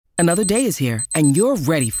Another day is here, and you're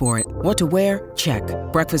ready for it. What to wear? Check.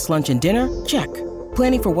 Breakfast, lunch, and dinner? Check.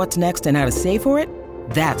 Planning for what's next and how to save for it?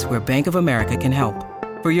 That's where Bank of America can help.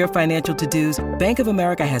 For your financial to-dos, Bank of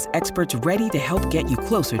America has experts ready to help get you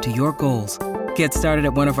closer to your goals. Get started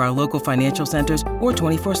at one of our local financial centers or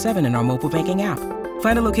 24/7 in our mobile banking app.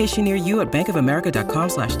 Find a location near you at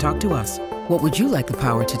bankofamerica.com/talktous. What would you like the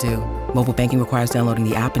power to do? Mobile banking requires downloading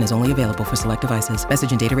the app and is only available for select devices.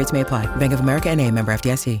 Message and data rates may apply. Bank of America N.A., member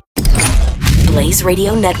FDIC. Blaze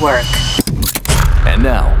Radio Network. And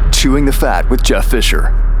now, Chewing the Fat with Jeff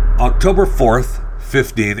Fisher. October 4th,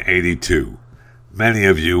 1582. Many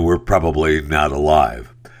of you were probably not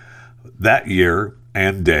alive. That year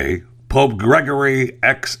and day, Pope Gregory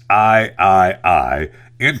XIII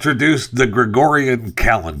introduced the Gregorian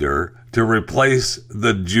calendar to replace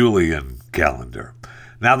the Julian calendar.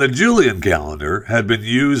 Now, the Julian calendar had been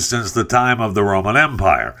used since the time of the Roman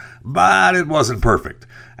Empire, but it wasn't perfect.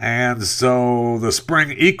 And so the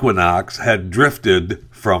spring equinox had drifted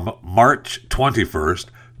from March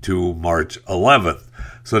 21st to March 11th.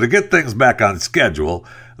 So to get things back on schedule,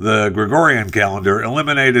 the Gregorian calendar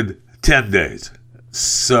eliminated 10 days.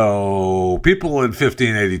 So people in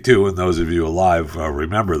 1582, and those of you alive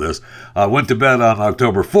remember this, went to bed on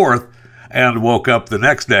October 4th and woke up the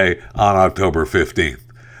next day on October 15th.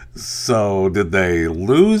 So did they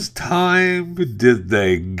lose time? Did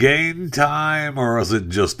they gain time? Or was it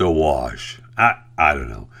just a wash? I don't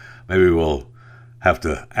know. Maybe we'll have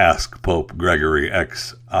to ask Pope Gregory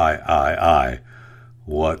XIII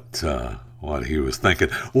what he was thinking.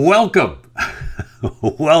 Welcome!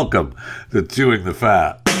 Welcome to Chewing the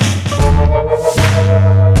Fat.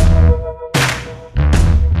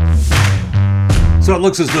 So it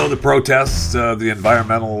looks as though the protests, the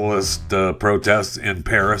environmentalist protests in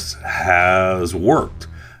Paris has worked.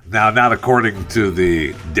 Now, not according to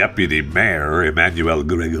the deputy mayor, Emmanuel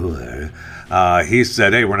Grégoire. He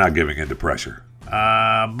said, hey, we're not giving in to pressure.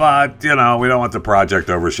 But, you know, we don't want the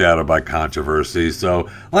project overshadowed by controversy, so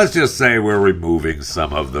let's just say we're removing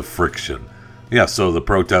some of the friction. Yeah, so the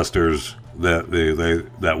protesters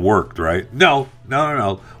that worked, right? No.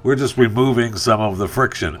 We're just removing some of the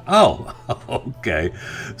friction. Oh, okay.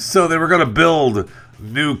 So they were going to build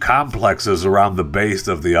new complexes around the base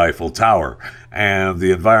of the Eiffel Tower, and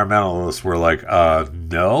the environmentalists were like,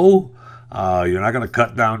 no, you're not going to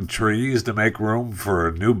cut down trees to make room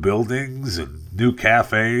for new buildings and new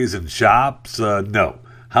cafes and shops? No.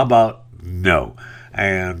 How about no?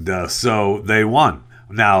 And so they won.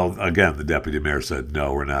 Now, again, the deputy mayor said,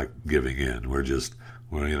 no, we're not giving in. We're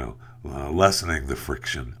lessening the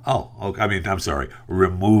friction. Oh, okay. I'm sorry,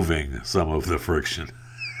 removing some of the friction.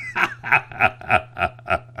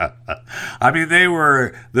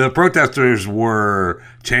 The protesters were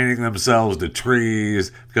chaining themselves to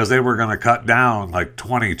trees because they were going to cut down like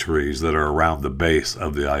 20 trees that are around the base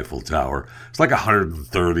of the Eiffel Tower. It's like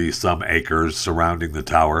 130 some acres surrounding the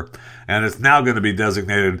tower, and it's now going to be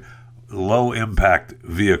designated low-impact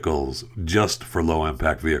vehicles, just for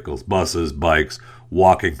low-impact vehicles, buses, bikes,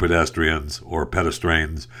 walking pedestrians or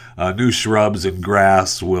pedestrians. New shrubs and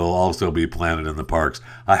grass will also be planted in the parks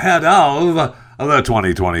ahead of the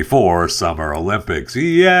 2024 Summer Olympics.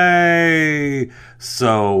 Yay!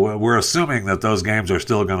 So we're assuming that those games are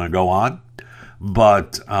still going to go on,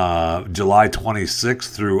 but July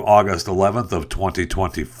 26th through August 11th of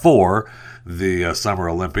 2024, the Summer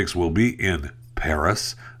Olympics will be in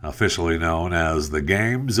Paris, officially known as the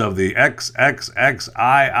Games of the XXXIII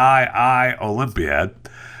Olympiad.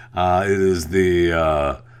 It is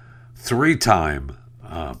the three times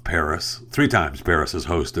Paris has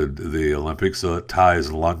hosted the Olympics, so it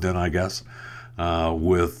ties London, I guess,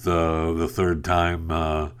 with the third time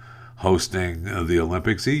hosting the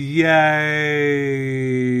Olympics. Yay!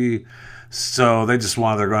 So they're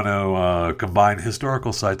going to combine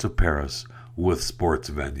historical sites of Paris with sports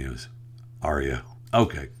venues. Are you?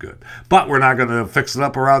 Okay, good. But we're not going to fix it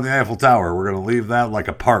up around the Eiffel Tower. We're going to leave that like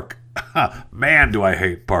a park. Man, do I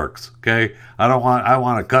hate parks, okay? I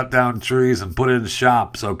want to cut down trees and put in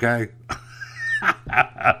shops, okay?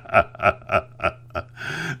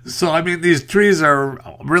 So, these trees are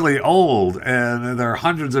really old, and they're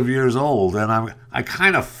hundreds of years old, and I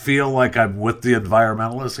kind of feel like I'm with the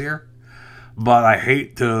environmentalists here. But I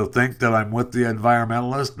hate to think that I'm with the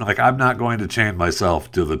environmentalist. Like, I'm not going to chain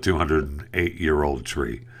myself to the 208-year-old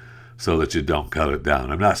tree so that you don't cut it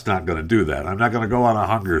down. I'm not going to do that. I'm not going to go on a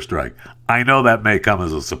hunger strike. I know that may come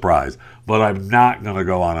as a surprise, but I'm not going to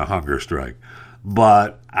go on a hunger strike.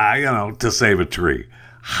 But, to save a tree.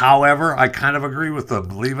 However, I kind of agree with them.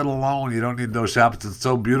 Leave it alone. You don't need those shops. It's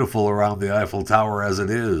so beautiful around the Eiffel Tower as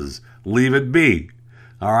it is. Leave it be.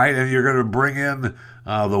 All right? And you're going to bring in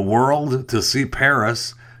the world to see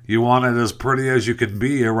Paris. You want it as pretty as you can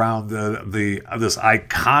be around this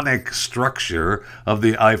iconic structure of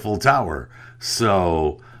the Eiffel Tower.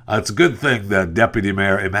 So it's a good thing that Deputy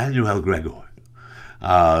Mayor Emmanuel Grégoire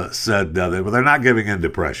said they're not giving in to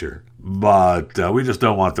pressure, but we just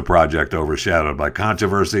don't want the project overshadowed by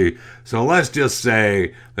controversy. So let's just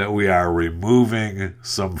say that we are removing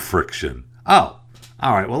some friction. Oh,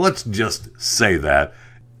 all right. Well, let's just say that,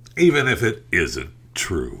 even if it isn't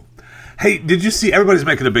true. Hey, did you see everybody's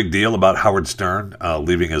making a big deal about Howard Stern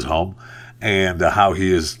leaving his home and how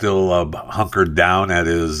he is still hunkered down at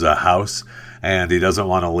his house? And he doesn't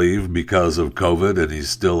want to leave because of COVID, and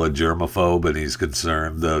he's still a germaphobe, and he's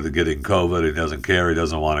concerned getting COVID. He doesn't care. He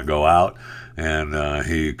doesn't want to go out, and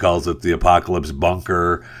he calls it the apocalypse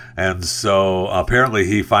bunker. And so apparently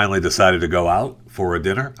he finally decided to go out for a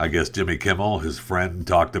dinner. I guess Jimmy Kimmel, his friend,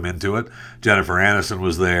 talked him into it. Jennifer Aniston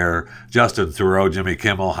was there, Justin Theroux, Jimmy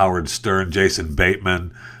Kimmel, Howard Stern, Jason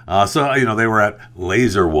Bateman. So they were at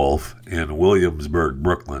Laser Wolf in Williamsburg,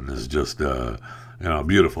 Brooklyn. Is just a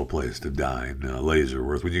beautiful place to dine,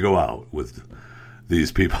 Laserworth. When you go out with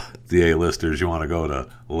these people, the A-listers, you want to go to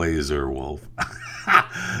Laser Wolf.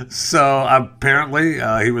 So apparently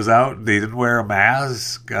he was out. He didn't wear a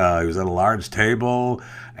mask. He was at a large table,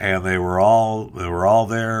 and they were all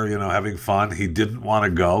there, having fun. He didn't want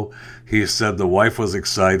to go. He said the wife was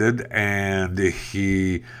excited, and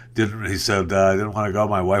he didn't. He said I didn't want to go.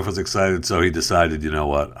 My wife was excited, so he decided, you know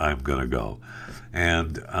what, I'm gonna go.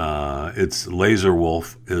 And it's Laser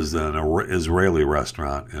Wolf is an Israeli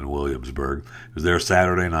restaurant in Williamsburg. He was there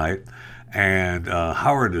Saturday night, and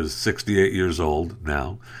Howard is 68 years old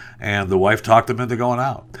now, and the wife talked him into going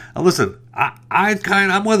out. Now listen,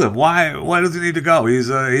 I'm with him. Why does he need to go? He's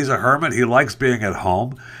a hermit. He likes being at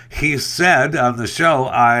home. He said on the show,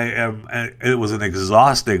 it was an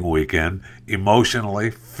exhausting weekend,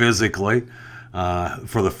 emotionally, physically.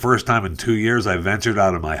 For the first time in 2 years, I ventured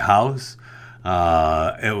out of my house.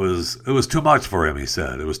 It was too much for him, he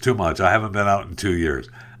said. It was too much. I haven't been out in 2 years.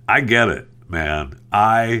 I get it, man.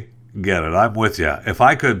 I get it. I'm with you. If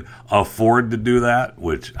I could afford to do that,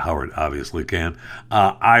 which Howard obviously can,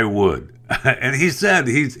 I would. And he said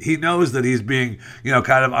he knows that he's being,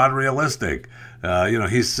 kind of unrealistic.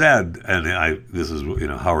 He said, and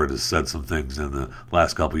Howard has said some things in the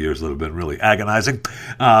last couple of years that have been really agonizing,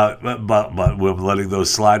 but we're letting those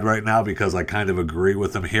slide right now because I kind of agree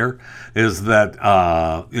with him here, is that,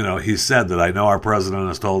 he said that I know our president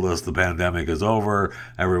has told us the pandemic is over,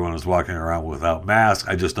 everyone is walking around without masks,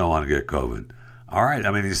 I just don't want to get COVID. All right,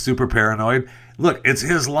 I mean, he's super paranoid. Look, it's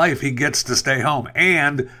his life. He gets to stay home.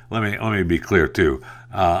 And let me be clear, too.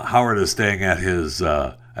 Howard is staying at his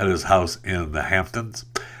house in the Hamptons.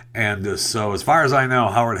 And so as far as I know,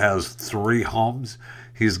 Howard has 3 homes.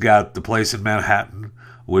 He's got the place in Manhattan,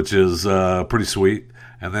 which is pretty sweet.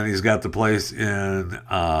 And then he's got the place in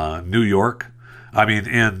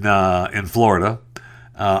in Florida,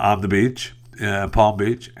 on the beach, Palm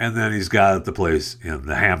Beach. And then he's got the place in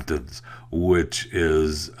the Hamptons, which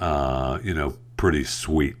is, pretty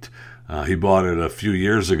sweet. He bought it a few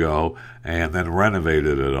years ago and then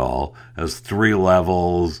renovated it all. It has 3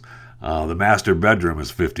 levels. The master bedroom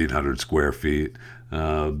is 1,500 square feet.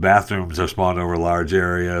 Bathrooms are spawned over large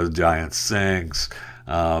areas, giant sinks,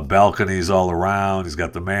 balconies all around. He's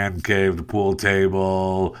got the man cave, the pool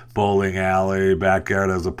table, bowling alley, backyard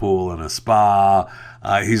has a pool and a spa.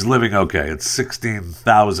 He's living okay. It's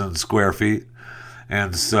 16,000 square feet.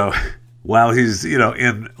 And so while he's,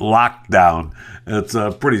 in lockdown, it's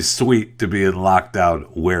pretty sweet to be in lockdown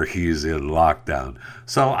where he's in lockdown.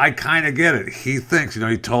 So I kind of get it. He thinks,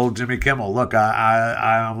 he told Jimmy Kimmel, look,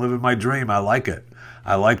 I'm living my dream. I like it.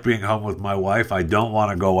 I like being home with my wife. I don't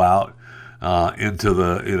want to go out into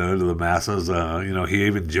the masses. He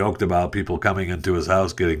even joked about people coming into his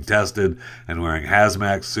house getting tested and wearing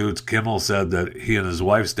hazmat suits. Kimmel said that he and his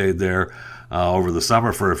wife stayed there over the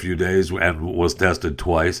summer for a few days and was tested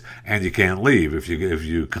twice, and you can't leave. If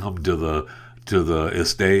you come to the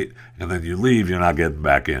estate and then you leave, you're not getting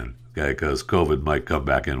back in, okay, because COVID might come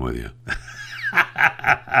back in with you.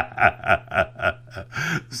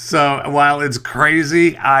 So while it's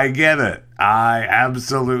crazy, I get it. I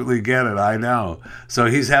absolutely get it. I know. So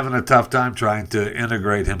he's having a tough time trying to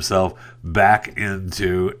integrate himself back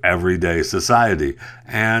into everyday society.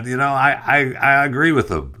 And, I agree with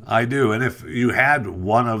him. I do. And if you had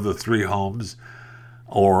one of the 3 homes,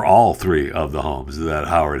 or all 3 of the homes that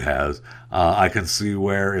Howard has, I can see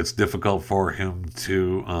where it's difficult for him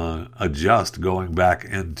to adjust going back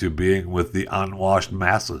into being with the unwashed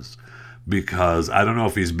masses. Because I don't know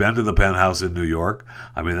if he's been to the Penthouse in New York.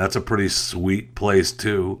 I mean, that's a pretty sweet place,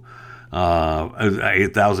 too.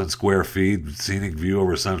 8,000 square feet, scenic view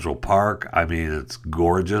over Central Park. I mean, it's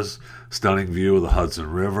gorgeous. Stunning view of the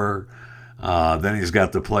Hudson River. Then he's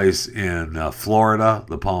got the place in Florida,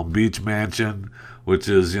 the Palm Beach Mansion, which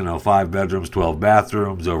is, 5 bedrooms, 12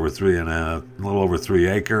 bathrooms, a little over 3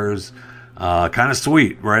 acres. Kind of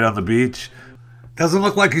sweet, right on the beach. Doesn't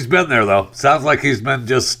look like he's been there, though. Sounds like he's been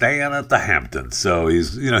just staying at the Hamptons. So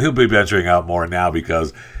he'll be venturing out more now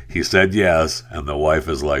because he said yes, and the wife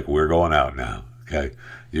is like, we're going out now, okay?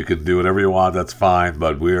 You can do whatever you want, that's fine,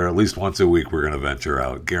 but we're at least once a week we're going to venture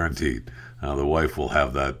out, guaranteed. The wife will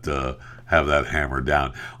have that hammered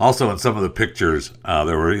down. Also, in some of the pictures,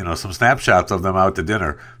 there were some snapshots of them out to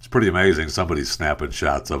dinner. It's pretty amazing. Somebody's snapping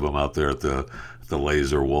shots of them out there at the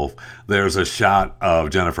Laser Wolf. There's a shot of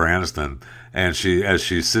Jennifer Aniston, and as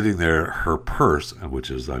she's sitting there, her purse,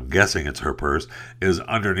 which is, I'm guessing it's her purse, is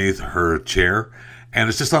underneath her chair, and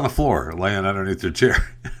it's just on the floor, laying underneath her chair.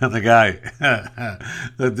 And the guy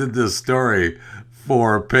that did this story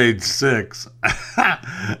for Page 6, the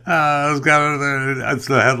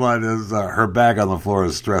headline is, her bag on the floor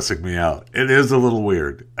is stressing me out. It is a little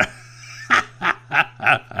weird.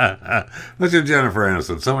 What's your Jennifer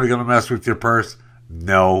Aniston? Somebody going to mess with your purse?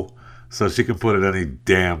 No. So she can put it any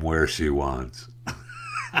damn where she wants.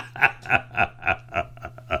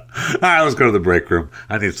 All right, let's go to the break room.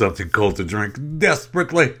 I need something cold to drink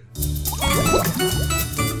desperately.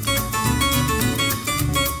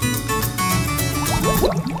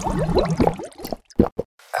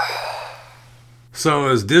 So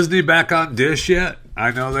is Disney back on Dish yet?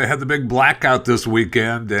 I know they had the big blackout this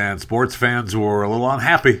weekend, and sports fans were a little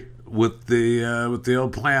unhappy with the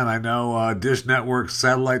old plan. I know Dish Network,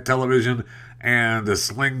 satellite television, and the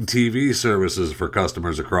Sling TV services for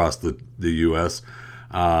customers across the U.S.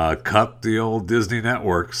 Cut the old Disney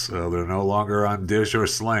networks. They're no longer on Dish or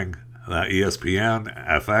Sling. ESPN,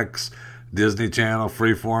 FX, Disney Channel,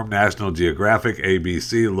 Freeform, National Geographic,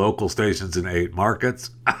 ABC, local stations in 8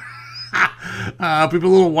 markets. People a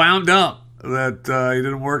little wound up that he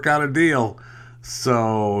didn't work out a deal.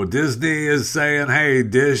 So Disney is saying, hey,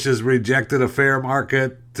 Dish has rejected a fair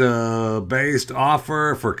market based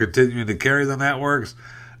offer for continuing to carry the networks.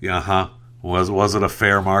 Was it a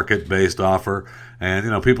fair market based offer?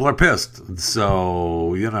 And people are pissed.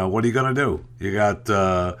 So what are you going to do? You got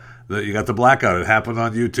the blackout. It happened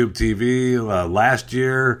on YouTube TV last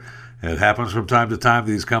year. It happens from time to time.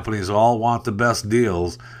 These companies all want the best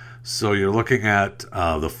deals. So you're looking at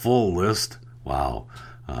the full list. Wow.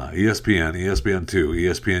 ESPN, ESPN2,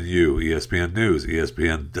 ESPNU, ESPN News,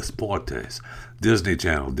 ESPN Deportes, Disney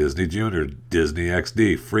Channel, Disney Junior, Disney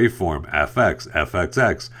XD, Freeform, FX,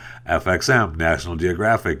 FXX, FXM, National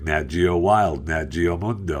Geographic, Nat Geo Wild, Nat Geo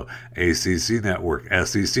Mundo, ACC Network,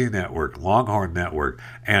 SEC Network, Longhorn Network,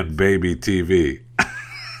 and Baby TV.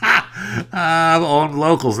 I've owned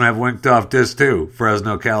locals and I've winked off Dish too.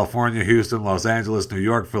 Fresno, California, Houston, Los Angeles, New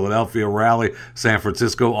York, Philadelphia, Raleigh, San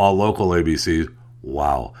Francisco, all local ABCs.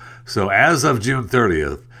 Wow. So as of June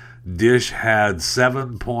 30th, Dish had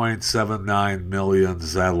 7.79 million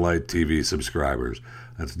satellite TV subscribers.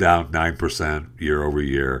 That's down 9% year over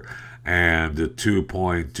year. And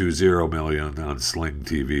 2.20 million on Sling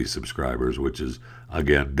TV subscribers, which is,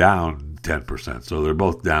 again, down 10%. So they're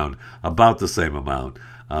both down about the same amount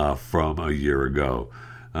from a year ago.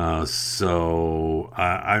 So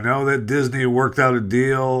I know that Disney worked out a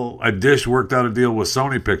deal. Dish worked out a deal with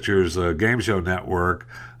Sony Pictures, a game show network,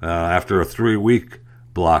 after a 3-week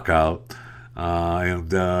blockout.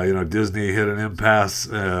 Disney hit an impasse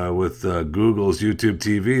with Google's YouTube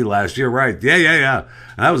TV last year. Right? Yeah.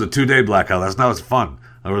 And that was a 2-day blackout. That's not as fun.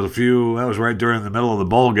 There was that was right during the middle of the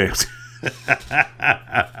bowl games.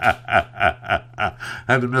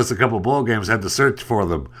 Had to miss a couple bowl games. Had to search for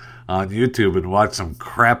them on YouTube and watch some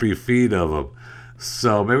crappy feed of them.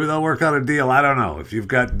 So maybe they'll work out a deal. I don't know. If you've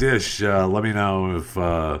got Dish, let me know if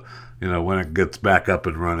when it gets back up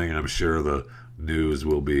and running. I'm sure the news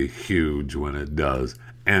will be huge when it does.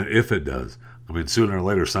 And if it does, I mean, sooner or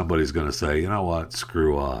later somebody's going to say, you know what,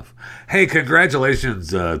 screw off. Hey, congratulations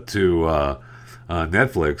to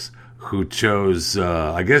Netflix, who chose,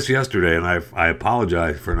 I guess yesterday, and I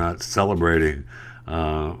apologize for not celebrating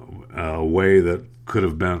a way that could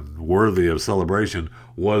have been worthy of celebration,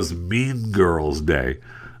 was Mean Girls Day,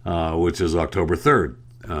 which is October 3rd,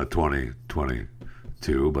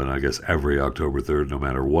 2022. But I guess every October 3rd, no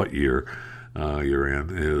matter what year you're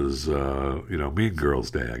in, is, Mean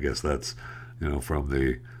Girls Day. I guess that's, from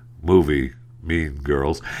the movie Mean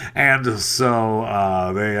Girls. And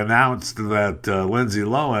so they announced that Lindsay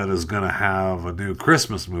Lohan is going to have a new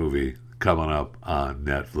Christmas movie coming up on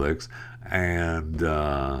Netflix. And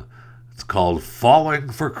It's called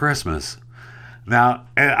Falling for Christmas. Now,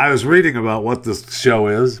 I was reading about what this show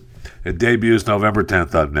is. It debuts November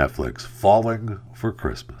 10th on Netflix. Falling for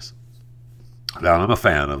Christmas. Now, I'm a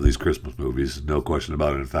fan of these Christmas movies, no question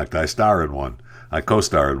about it. In fact, I star in one. I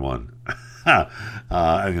co-star in one.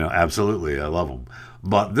 Absolutely, I love them.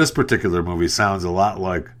 But this particular movie sounds a lot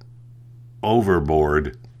like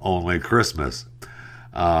Overboard, only Christmas.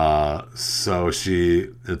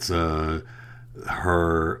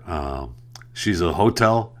 She's a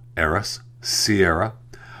hotel heiress, Sierra,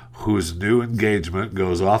 whose new engagement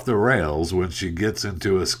goes off the rails when she gets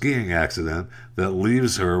into a skiing accident that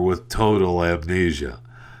leaves her with total amnesia.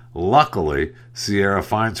 Luckily, Sierra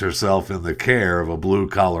finds herself in the care of a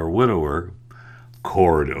blue-collar widower,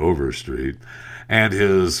 Cord Overstreet, and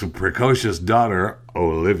his precocious daughter,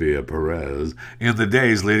 Olivia Perez, in the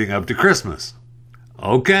days leading up to Christmas.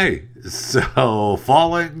 Okay, so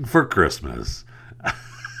Falling for Christmas.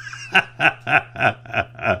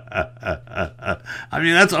 I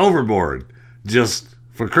mean, that's Overboard, just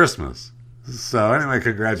for Christmas. So anyway,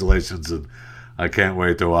 congratulations, and I can't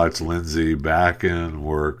wait to watch Lindsay back at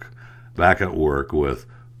work with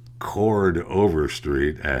Cord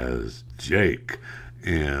Overstreet as Jake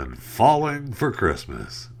in Falling for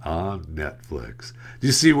Christmas on Netflix. Did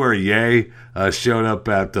you see where Ye showed up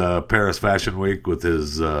at Paris Fashion Week with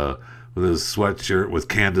his sweatshirt with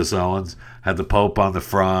Candace Owens? Had the Pope on the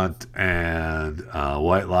front and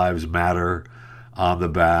White Lives Matter on the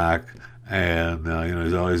back. And,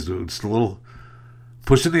 he's always just a little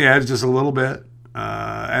pushing the edge just a little bit.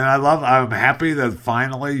 And I'm happy that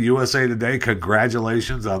finally USA Today,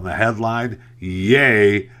 congratulations on the headline.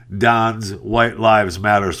 Ye dons White Lives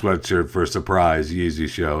Matter sweatshirt for a surprise Yeezy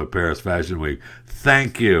show at Paris Fashion Week.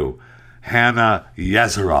 Thank you, Hannah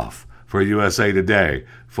Yezeroff, for USA Today,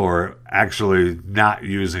 for actually not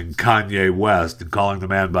using Kanye West and calling the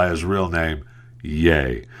man by his real name,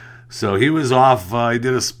 Ye. So he was off, he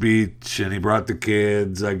did a speech, and he brought the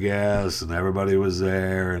kids, I guess, and everybody was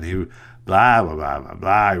there, and he blah, blah, blah, blah,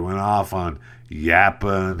 blah. He went off on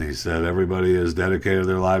yapping. He said everybody has dedicated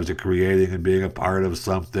their lives to creating and being a part of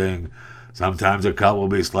something. Sometimes a cut will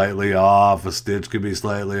be slightly off, a stitch could be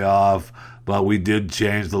slightly off, but we did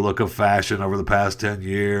change the look of fashion over the past 10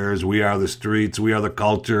 years. We are the streets. We are the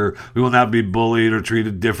culture. We will not be bullied or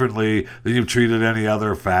treated differently than you've treated any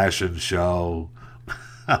other fashion show.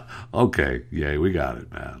 Okay, yay, we got it,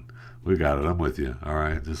 man. We got it. I'm with you. All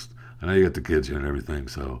right. I know you got the kids here and everything,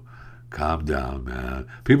 so calm down, man.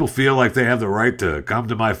 People feel like they have the right to come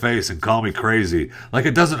to my face and call me crazy. Like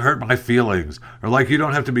it doesn't hurt my feelings. Or like you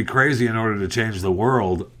don't have to be crazy in order to change the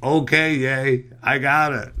world. Okay, yay. I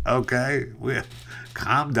got it. Okay.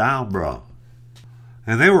 Calm down, bro.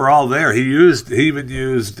 And they were all there. He even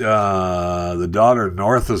used the daughter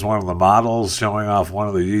North as one of the models, showing off one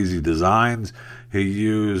of the Yeezy designs. He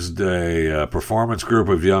used a performance group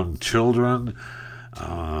of young children.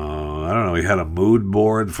 I don't know, he had a mood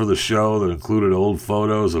board for the show that included old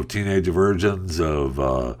photos of teenage virgins of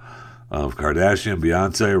Kardashian,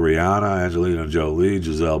 Beyonce, Rihanna, Angelina Jolie,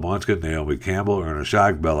 Giselle Bundchen, Naomi Campbell, Erna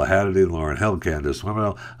Schock, Bella Hadid, Lauryn Hill, Candace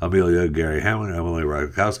Wimmel, Amelia, Gary Hamlin, Emily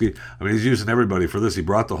Ratajkowski. I mean, he's using everybody for this. He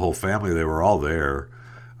brought the whole family. They were all there,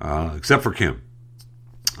 except for Kim.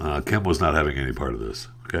 Kim was not having any part of this,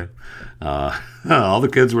 okay? All the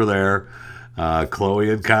kids were there.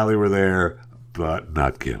 Khloe and Kylie were there, but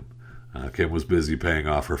not Kim. Kim was busy paying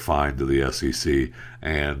off her fine to the SEC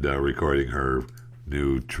and recording her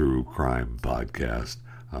new true crime podcast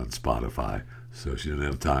on Spotify. So she didn't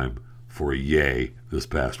have time for Ye this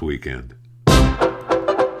past weekend.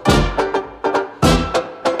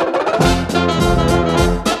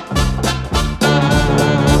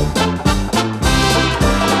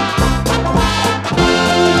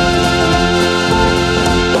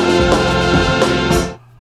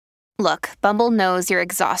 Look, Bumble knows you're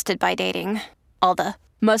exhausted by dating. All the,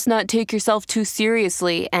 must not take yourself too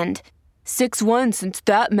seriously, and 6'1" since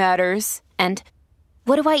that matters, and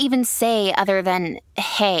what do I even say other than,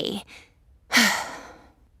 hey?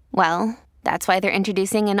 Well, that's why they're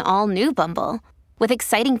introducing an all-new Bumble, with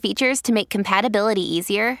exciting features to make compatibility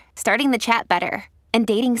easier, starting the chat better, and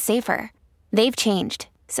dating safer. They've changed,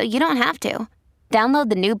 so you don't have to. Download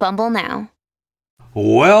the new Bumble now.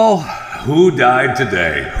 Well, who died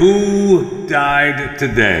today? Who died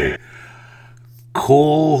today?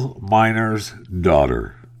 Coal miner's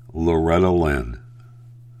daughter, Loretta Lynn,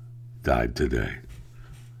 died today.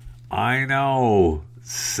 I know,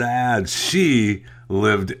 sad. She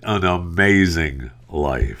lived an amazing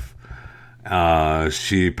life.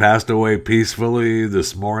 She passed away peacefully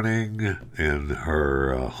this morning in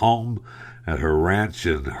her home at her ranch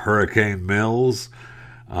in Hurricane Mills.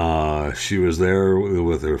 She was there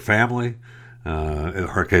with her family in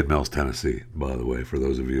Hurricane Mills, Tennessee, by the way, for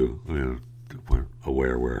those of you who weren't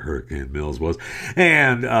aware where Hurricane Mills was.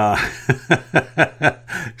 And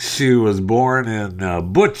she was born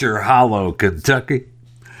in Butcher Hollow, Kentucky.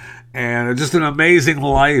 And just an amazing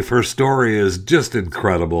life. Her story is just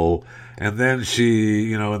incredible. And then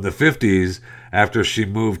she, in the 50s, after she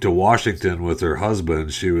moved to Washington with her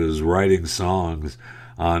husband, she was writing songs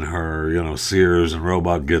on her, Sears and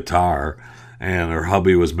Roebuck guitar. And her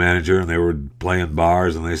hubby was manager, and they were playing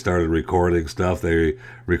bars, and they started recording stuff. They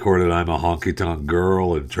recorded I'm a Honky Tonk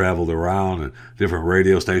Girl and traveled around and different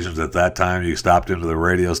radio stations. At that time, you stopped into the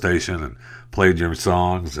radio station and played your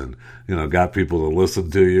songs and, got people to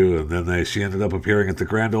listen to you. And then she ended up appearing at the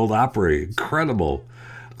Grand Ole Opry. Incredible.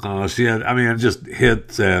 She had, just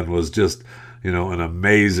hits and was just, an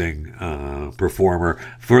amazing performer.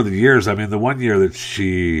 For the years, the one year that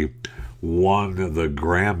she won the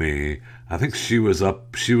Grammy, I think she was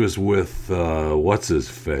with what's his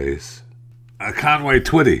face, Conway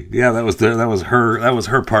Twitty. Yeah, that was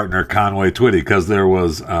her partner, Conway Twitty, because there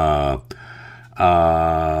was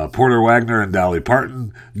Porter Wagoner and Dolly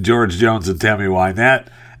Parton, George Jones and Tammy Wynette,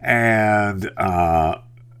 and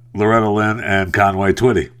Loretta Lynn and Conway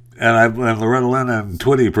Twitty. And Loretta Lynn and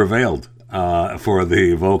Twitty prevailed for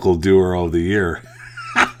the vocal duo of the year.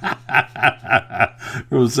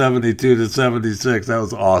 From 72 to 76. That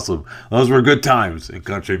was awesome. Those were good times in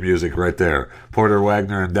country music right there. Porter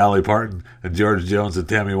Wagoner and Dolly Parton and George Jones and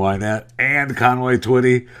Tammy Wynette and Conway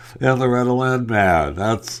Twitty and Loretta Lynn. Man,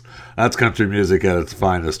 that's country music at its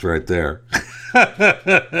finest right there.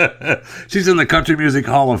 She's in the Country Music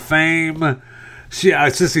Hall of Fame.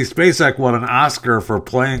 Sissy Spacek won an Oscar for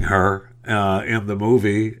playing her in the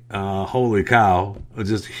movie. Holy cow,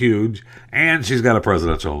 just huge. And she's got a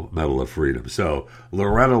Presidential Medal of Freedom. So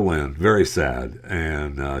Loretta Lynn, very sad,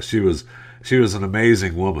 and she was an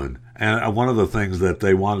amazing woman. And one of the things that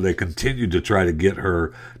they continued to try to get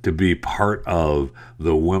her to be part of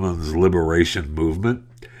the women's liberation movement,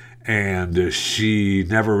 and she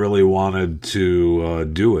never really wanted to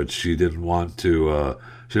do it. She didn't want to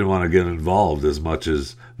get involved as much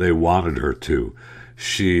as they wanted her to.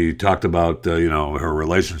 She talked about, her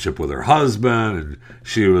relationship with her husband, and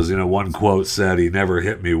she was, one quote said, "He never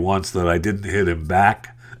hit me once that I didn't hit him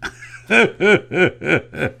back."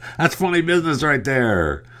 That's funny business right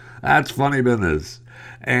there. That's funny business.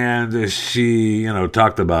 And she,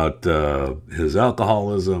 talked about his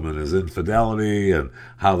alcoholism and his infidelity and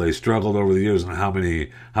how they struggled over the years and how many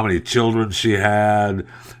children she had.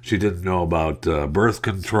 She didn't know about birth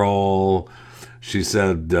control. She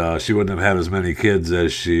said she wouldn't have had as many kids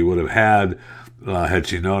as she would have had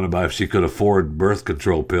she known about if she could afford birth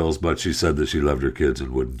control pills, but she said that she loved her kids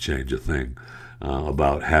and wouldn't change a thing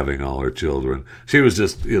about having all her children. She was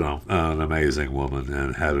just, an amazing woman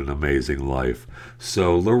and had an amazing life.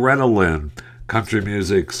 So Loretta Lynn, country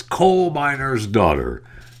music's coal miner's daughter,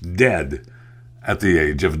 dead at the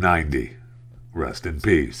age of 90. Rest in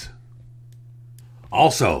peace.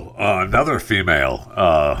 Also, another female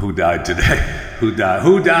who died today. Who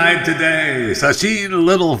died today? Sacheen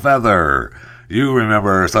Littlefeather. You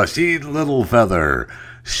remember Sacheen Littlefeather.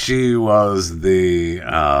 She was the...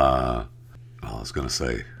 I was going to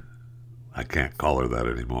say, I can't call her that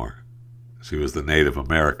anymore. She was the Native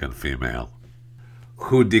American female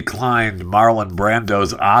who declined Marlon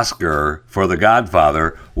Brando's Oscar for The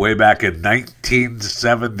Godfather way back in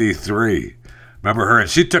 1973. Remember her? And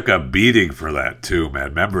she took a beating for that, too,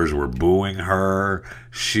 man. Members were booing her.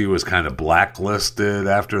 She was kind of blacklisted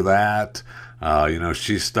after that.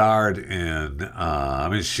 She starred in,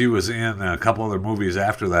 she was in a couple other movies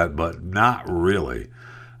after that, but not really.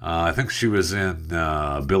 I think she was in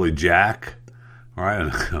Billy Jack,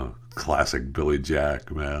 right? Classic Billy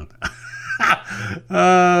Jack, man.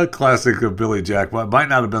 Classic of Billy Jack. Well, it might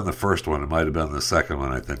not have been the first one. It might have been the second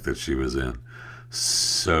one, I think, that she was in.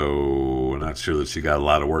 So, not sure that she got a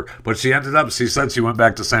lot of work. But she said she went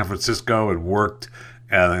back to San Francisco and worked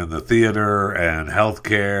in the theater and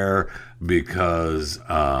healthcare because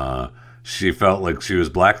she felt like she was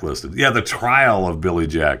blacklisted. Yeah, the trial of Billy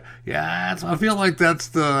Jack. Yeah, I feel like I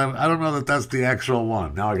don't know that that's the actual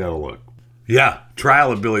one. Now I gotta look. Yeah,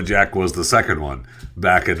 Trial of Billy Jack was the second one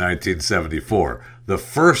back in 1974. The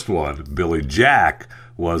first one, Billy Jack,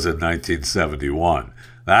 was in 1971.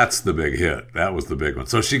 That's the big hit. That was the big one.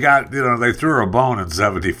 So she got, they threw her a bone in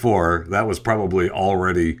 74. That was probably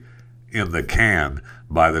already in the can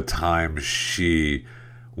by the time she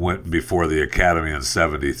went before the Academy in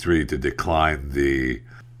 73 to decline the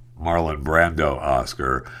Marlon Brando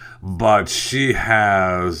Oscar. But she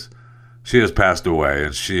has She has passed away,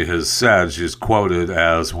 and she has said, she's quoted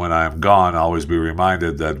as, "When I am gone, always be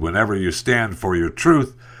reminded that whenever you stand for your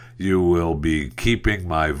truth, you will be keeping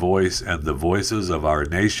my voice and the voices of our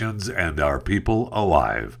nations and our people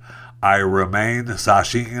alive. I remain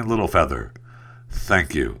Sacheen Littlefeather.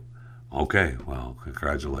 Thank you." Okay, well,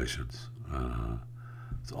 congratulations.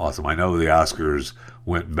 It's awesome. I know the Oscars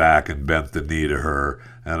went back and bent the knee to her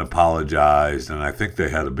and apologized, and I think they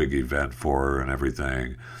had a big event for her and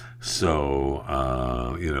everything. So,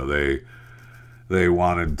 they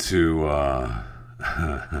wanted to,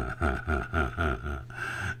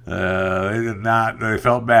 they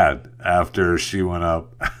felt bad after she went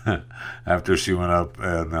up,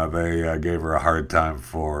 and they gave her a hard time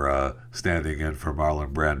for standing in for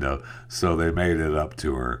Marlon Brando. So they made it up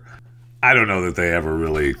to her. I don't know that they ever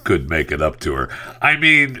really could make it up to her. I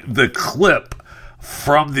mean, the clip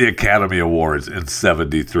from the Academy Awards in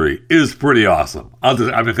 '73 is pretty awesome. I'm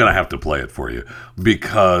going to have to play it for you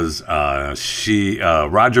because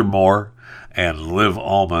Roger Moore and Liv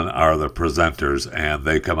Ullmann are the presenters, and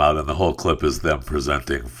they come out, and the whole clip is them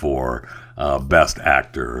presenting for Best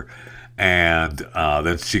Actor. And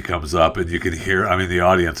then she comes up, and you can hear, the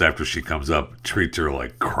audience after she comes up treats her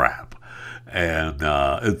like crap. And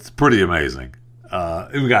it's pretty amazing.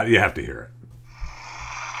 You have to hear it.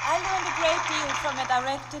 I learned a great deal from a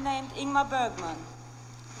director named Ingmar Bergman.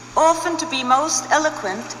 Often to be most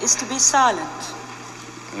eloquent is to be silent.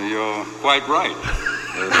 You're quite right.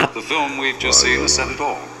 The film we've just seen has said it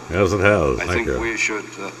all. Yes, it has. I think we should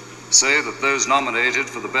say that those nominated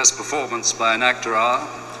for the best performance by an actor are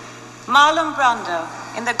Marlon Brando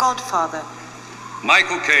in The Godfather,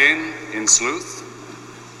 Michael Caine in Sleuth,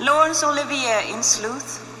 Laurence Olivier in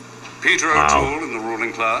Sleuth, Peter O'Toole in The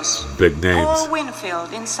Ruling Class, big names, Paul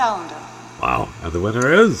Winfield in Sounder. Wow, and the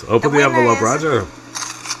winner is Open the Envelope, Roger.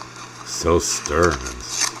 So stern.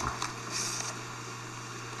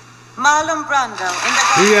 Marlon Brando in The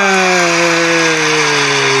Godfather.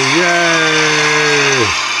 Yay!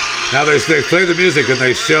 Now they play the music and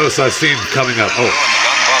they show Sacheen coming up. Oh.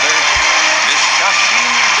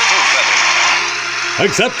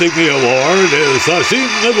 Accepting the award is Sacheen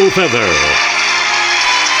Littlefeather.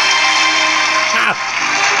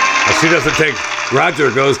 She doesn't take. Roger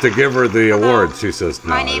goes to give her the award. She says, "No."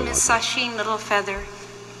 My name is Sacheen Littlefeather.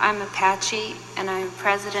 I'm Apache, and I'm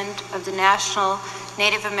president of the National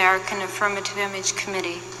Native American Affirmative Image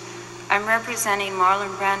Committee. I'm representing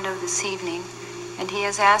Marlon Brando this evening, and he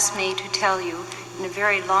has asked me to tell you in a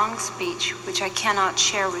very long speech, which I cannot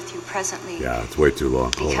share with you presently. Yeah, it's way too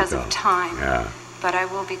long. Because of time. Yeah. But I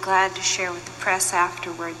will be glad to share with the press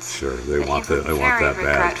afterwards. Sure, they want that bad. Very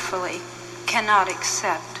regretfully cannot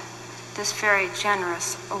accept this very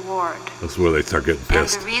generous award. That's where they start getting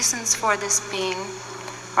pissed. And the reasons for this being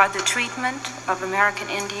are the treatment of American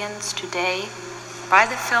Indians today by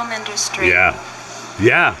the film industry.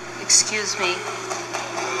 Yeah. Excuse me.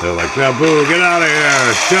 They're like, "Now, boo, get out of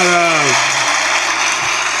here! Shut up!"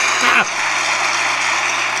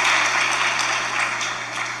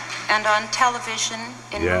 And on television,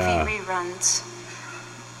 in movie reruns,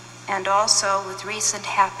 and also with recent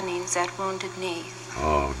happenings at Wounded Knee.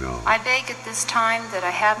 Oh, no. I beg at this time that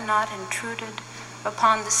I have not intruded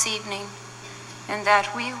upon this evening, and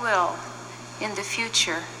that we will, in the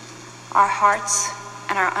future, our hearts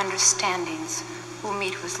and our understandings will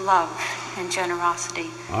meet with love and generosity.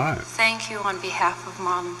 All right. Thank you on behalf of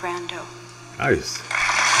Marlon Brando. Nice.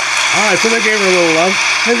 All right, so they gave her a little love.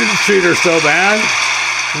 They didn't treat her so bad.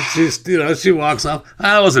 And she walks off.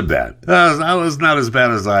 That wasn't bad. That was not as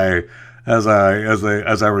bad as I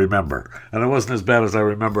remember, and it wasn't as bad as I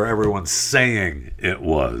remember everyone saying it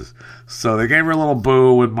was. So they gave her a little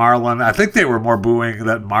boo with Marlon. I think they were more booing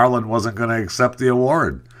that Marlon wasn't going to accept the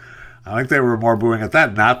award. I think they were more booing at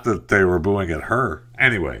that, not that they were booing at her.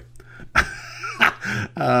 Anyway,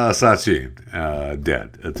 Sacheen,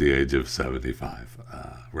 dead at the age of 75.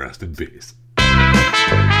 Rest in peace.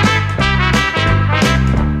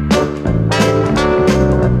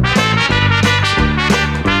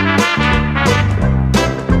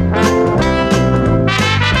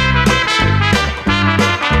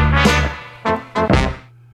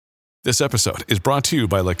 This episode is brought to you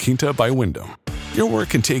by La Quinta by Wyndham. Your work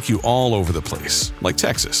can take you all over the place, like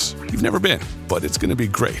Texas. You've never been, but it's going to be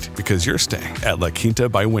great because you're staying at La Quinta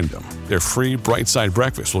by Wyndham. Their free Bright Side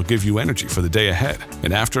breakfast will give you energy for the day ahead.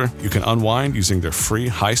 And after, you can unwind using their free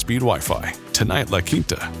high-speed Wi-Fi. Tonight, La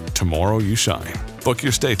Quinta. Tomorrow, you shine. Book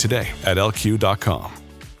your stay today at lq.com.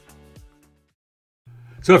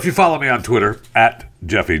 So if you follow me on Twitter, at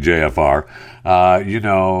JeffyJFR, you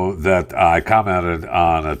know that I commented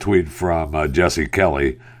on a tweet from Jesse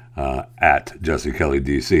Kelly, at Jesse Kelly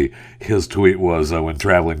DC. His tweet was, when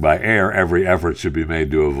traveling by air, every effort should be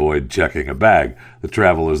made to avoid checking a bag. The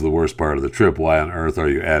travel is the worst part of the trip. Why on earth are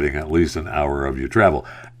you adding at least an hour of your travel?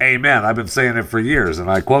 Amen. I've been saying it for years, and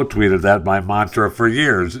I quote tweeted that my mantra for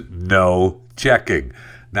years: no checking.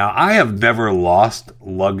 Now, I have never lost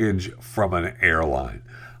luggage from an airline.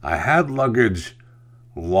 I had luggage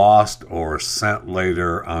lost or sent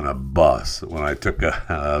later on a bus when I took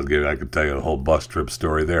I could tell you a whole bus trip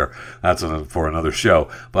story there. That's for another show.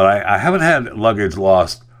 But I haven't had luggage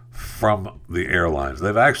lost from the airlines.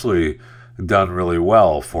 They've actually done really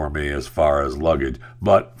well for me as far as luggage.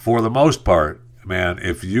 But for the most part, man,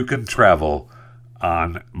 if you can travel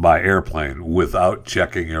by airplane without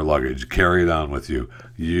checking your luggage, carry it on with you,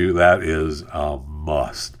 that is a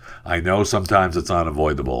must. I know sometimes it's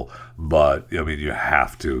unavoidable, but I mean, you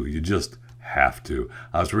have to. You just have to.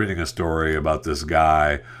 I was reading a story about this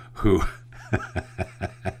guy who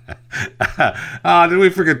did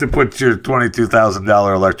we forget to put your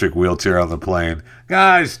 $22,000 electric wheelchair on the plane?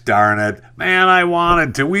 Gosh darn it. Man, I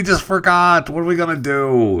wanted to. We just forgot. What are we going to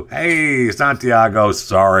do? Hey, Santiago,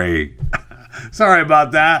 sorry. Sorry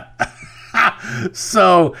about that.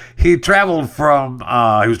 So he was traveling from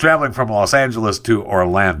Los Angeles to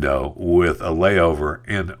Orlando with a layover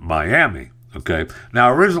in Miami. Okay.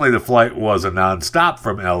 Now, originally the flight was a nonstop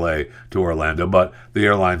from LA to Orlando, but the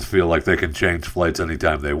airlines feel like they can change flights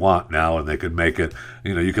anytime they want now, and they can make it,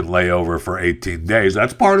 you can lay over for 18 days.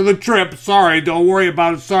 That's part of the trip. Sorry, don't worry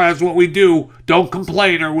about it. Sorry, that's what we do. Don't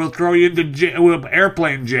complain or we'll throw you into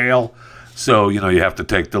airplane jail. So, you have to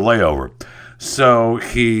take the layover. So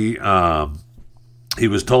he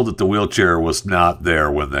was told that the wheelchair was not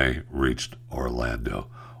there when they reached Orlando.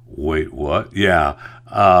 Wait, what? Yeah.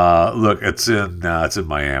 Look, it's in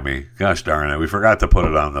Miami. Gosh darn it. We forgot to put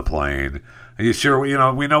it on the plane. Are you sure? We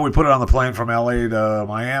know we put it on the plane from LA to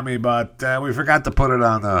Miami, but we forgot to put it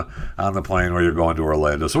on the plane where you're going to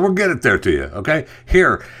Orlando. So we'll get it there to you. Okay.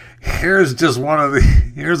 Here's just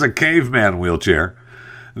here's a caveman wheelchair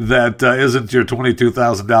that isn't your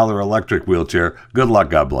 $22,000 electric wheelchair. Good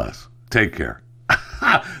luck. God bless. Take care.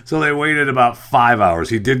 So they waited about 5 hours.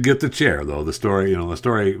 He did get the chair, though. The story,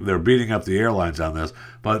 they're beating up the airlines on this,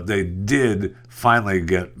 but they did finally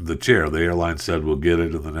get the chair. The airline said, we'll get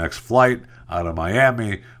it in the next flight out of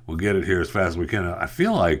Miami. We'll get it here as fast as we can. I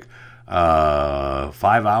feel like 5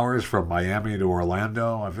 hours from Miami to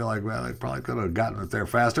Orlando. I feel like, they probably could have gotten it there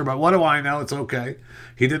faster, but what do I know? It's okay.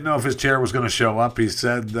 He didn't know if his chair was going to show up. He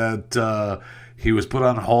said that he was put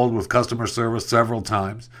on hold with customer service several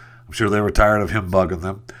times. I'm sure they were tired of him bugging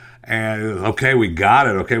them. And okay, we got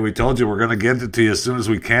it. Okay, we told you we're going to get it to you as soon as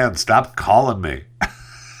we can. Stop calling me.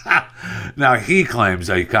 Now, he claims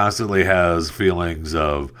that he constantly has feelings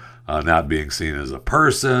of not being seen as a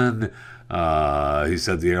person. He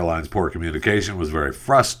said the airline's poor communication was very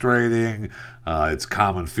frustrating. It's a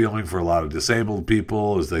common feeling for a lot of disabled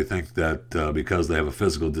people as they think that because they have a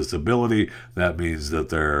physical disability, that means that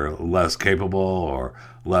they're less capable or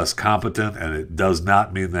less competent, and it does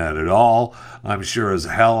not mean that at all. I'm sure as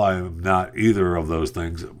hell I'm not either of those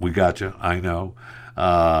things. We got you. I know.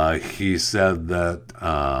 He said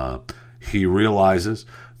that he realizes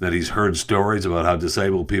that he's heard stories about how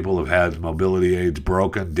disabled people have had mobility aids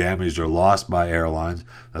broken, damaged, or lost by airlines.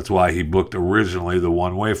 That's why he booked originally the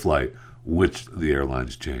one-way flight, which the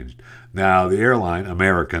airlines changed. Now, the airline,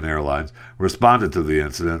 American Airlines, responded to the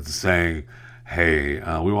incident saying, hey,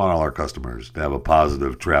 we want all our customers to have a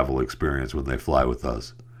positive travel experience when they fly with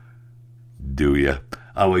us. Do you?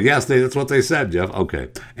 Well, yes, that's what they said, Jeff. Okay.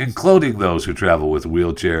 Including those who travel with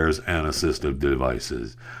wheelchairs and assistive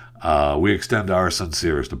devices. We extend our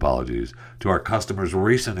sincerest apologies to our customers'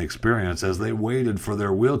 recent experience as they waited for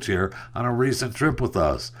their wheelchair on a recent trip with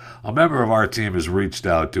us. A member of our team has reached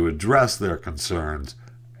out to address their concerns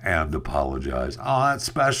and apologize. Oh, that's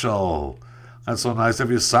special. That's so nice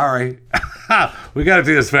of you. Sorry. We got it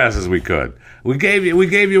to you as fast as we could. We gave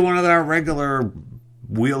you one of our regular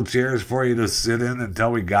wheelchairs for you to sit in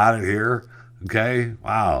until we got it here. Okay?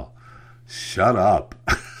 Wow. Shut up.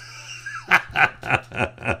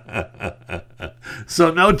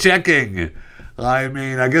 So no checking. I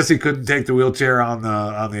mean, I guess he couldn't take the wheelchair on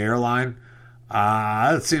the airline.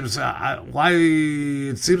 It seems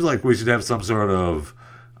it seems like we should have some sort of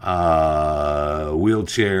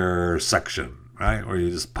wheelchair section, right? Where you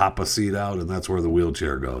just pop a seat out and that's where the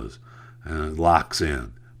wheelchair goes and it locks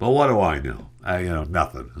in. But what do I know?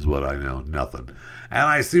 Nothing is what I know. Nothing. And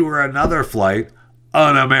I see we're another flight,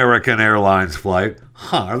 an American Airlines flight.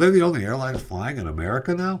 Are they the only airlines flying in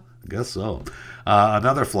America now? I guess so.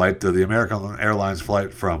 Another flight, the American Airlines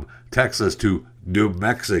flight from Texas to New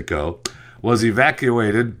Mexico, was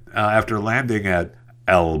evacuated after landing at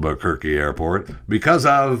Albuquerque Airport because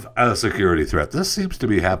of a security threat. This seems to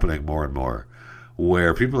be happening more and more,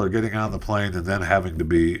 where people are getting on the plane and then having to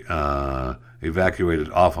be evacuated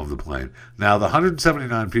off of the plane. Now, the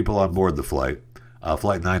 179 people on board the flight,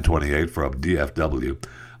 Flight 928 from DFW,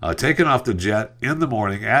 taken off the jet in the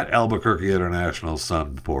morning at Albuquerque International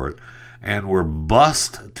Sunport and were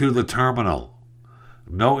bussed to the terminal.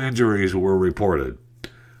 No injuries were reported.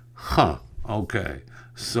 Okay.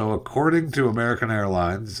 So according to American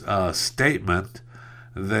Airlines statement,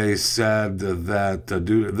 they said that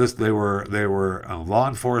due to this, they were law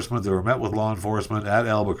enforcement. They were met with law enforcement at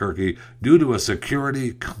Albuquerque due to a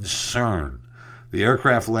security concern. The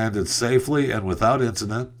aircraft landed safely and without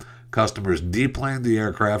incident. Customers deplaned the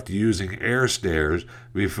aircraft using air stairs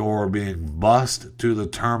before being bussed to the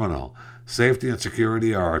terminal. Safety and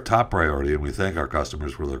security are our top priority, and we thank our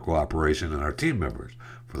customers for their cooperation and our team members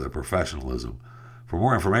for their professionalism. For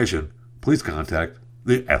more information, please contact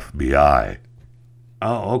the FBI.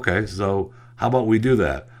 Oh, okay. So how about we do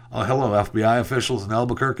that? Oh, hello, FBI officials in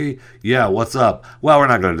Albuquerque? Yeah, what's up? Well, we're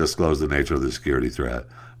not going to disclose the nature of the security threat,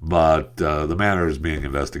 but the matter is being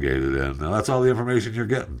investigated, and that's all the information you're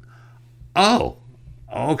getting. Oh,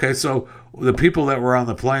 okay. So the people that were on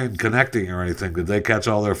the plane connecting or anything, did they catch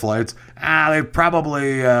all their flights? They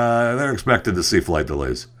probably, they're expected to see flight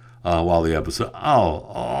delays. While the episode...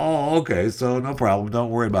 Oh, okay, so no problem.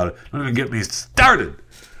 Don't worry about it. Don't even get me started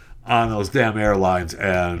on those damn airlines,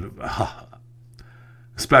 and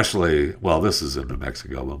especially, well, this is in New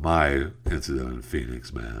Mexico, but my incident in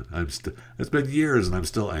Phoenix, man, it's been years and I'm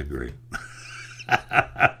still angry.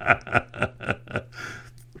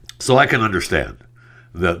 So I can understand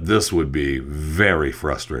that this would be very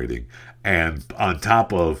frustrating, and on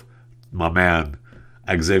top of my man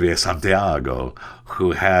Xavier Santiago,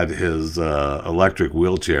 who had his electric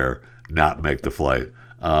wheelchair not make the flight.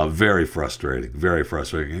 Very frustrating, very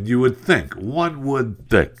frustrating. And one would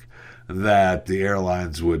think that the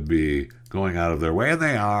airlines would be going out of their way, and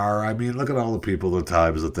they are. I mean, look at all the people, the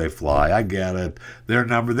times that they fly. I get it. Their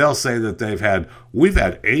number, they'll say that we've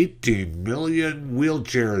had 18 million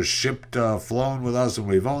wheelchairs shipped, flown with us, and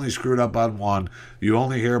we've only screwed up on one. You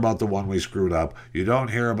only hear about the one we screwed up. You don't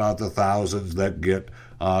hear about the thousands that get,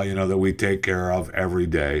 that we take care of every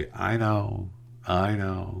day. I know.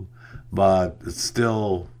 But it's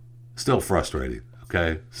still frustrating,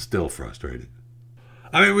 okay? Still frustrating.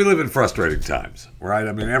 I mean, we live in frustrating times, right?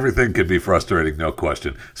 I mean, everything could be frustrating, no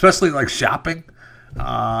question. Especially like shopping.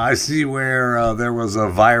 I see where there was a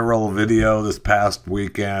viral video this past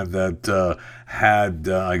weekend that had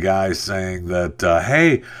a guy saying that,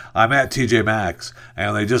 hey, I'm at TJ Maxx,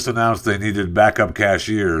 and they just announced they needed backup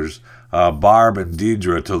cashiers, Barb and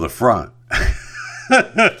Deidre to the front.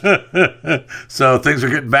 So things are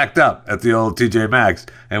getting backed up at the old TJ Maxx,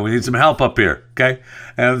 and we need some help up here, okay?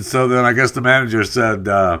 And so then I guess the manager said,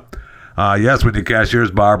 yes, we need cashiers,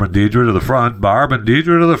 Barb and Deidre to the front, Barb and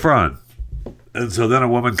Deidre to the front. And so then a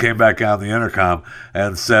woman came back on the intercom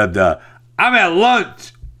and said, I'm at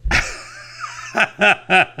lunch.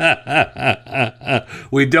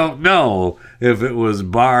 We don't know if it was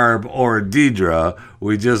Barb or Deidre.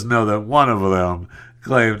 We just know that one of them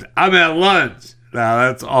claimed, I'm at lunch. Now,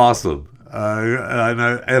 that's awesome.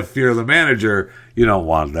 And if you're the manager, you don't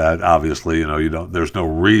want that. Obviously, you don't. There's no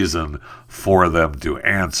reason for them to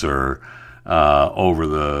answer over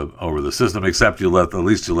the system, except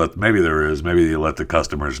maybe there is. Maybe you let the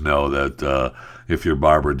customers know that if you're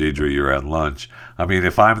Barb or Deidre, you're at lunch. I mean,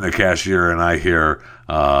 if I'm the cashier and I hear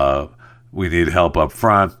we need help up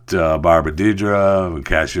front, Barb and Deidre,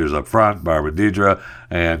 cashier's up front, Barb and Deidre,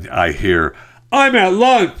 and I hear I'm at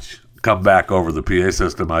lunch, come back over the PA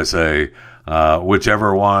system, I say,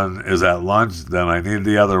 whichever one is at lunch, then I need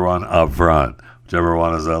the other one up front. Whichever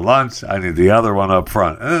one is at lunch, I need the other one up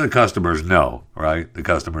front. And then the customers know, right? The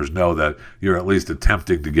customers know that you're at least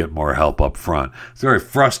attempting to get more help up front. It's very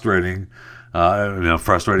frustrating,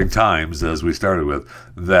 frustrating times, as we started with,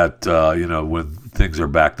 that, when things are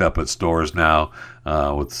backed up at stores now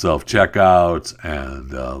with self-checkouts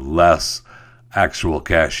and less actual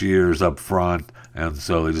cashiers up front. And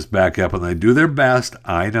so they just back up and they do their best.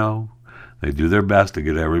 I know. They do their best to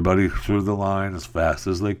get everybody through the line as fast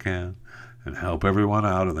as they can and help everyone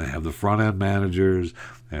out. And they have the front end managers,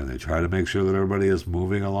 and they try to make sure that everybody is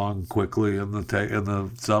moving along quickly in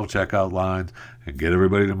the self-checkout lines and get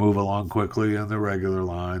everybody to move along quickly in the regular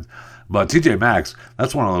lines. But TJ Maxx,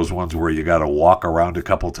 that's one of those ones where you got to walk around a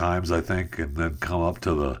couple times, I think, and then come up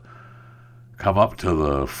to the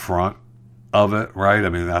front of it, right? I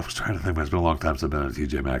mean, I was trying to think, it's been a long time since I've been at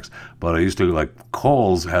TJ Maxx, but I used to, like,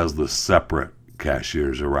 Kohl's has the separate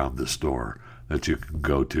cashiers around the store that you can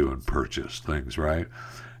go to and purchase things, right?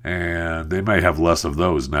 And they may have less of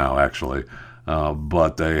those now, actually,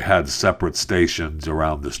 but they had separate stations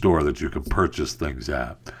around the store that you can purchase things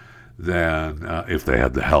at. Then, if they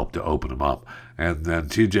had the help to open them up. And then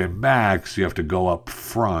TJ Maxx, you have to go up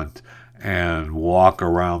front and walk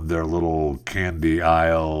around their little candy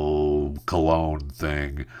aisle cologne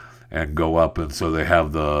thing and go up. And so they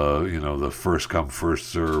have the first come, first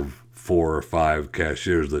serve 4 or 5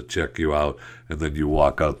 cashiers that check you out, and then you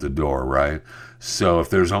walk out the door, right? So if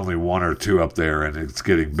there's only 1 or 2 up there and it's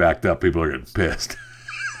getting backed up, people are getting pissed.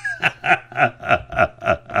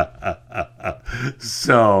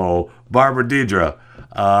 So, Barbara Deidre,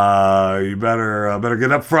 you better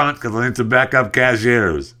get up front because I need some backup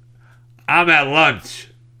cashiers. I'm at lunch.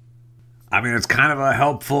 I mean, it's kind of a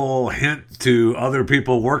helpful hint to other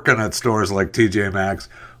people working at stores like TJ Maxx.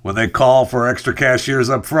 When they call for extra cashiers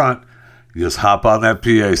up front, you just hop on that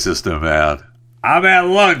PA system, man. I'm at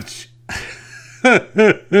lunch.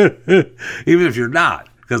 Even if you're not,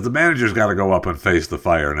 because the manager's got to go up and face the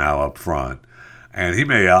fire now up front. And he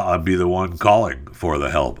may be the one calling for the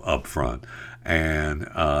help up front. And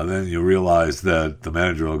then you realize that the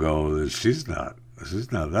manager will go, she's not.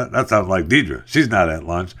 That sounds like Deidre. She's not at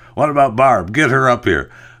lunch. What about Barb? Get her up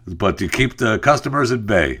here. But you keep the customers at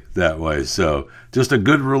bay that way. So just a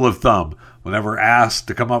good rule of thumb. Whenever asked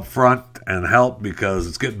to come up front and help because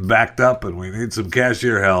it's getting backed up and we need some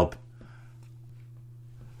cashier help,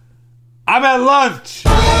 I'm at lunch.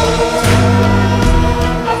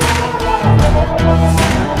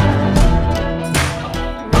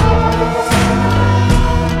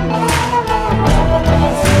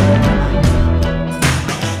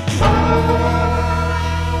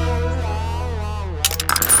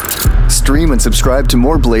 Stream and subscribe to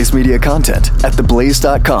more Blaze Media content at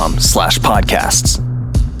theblaze.com/podcasts.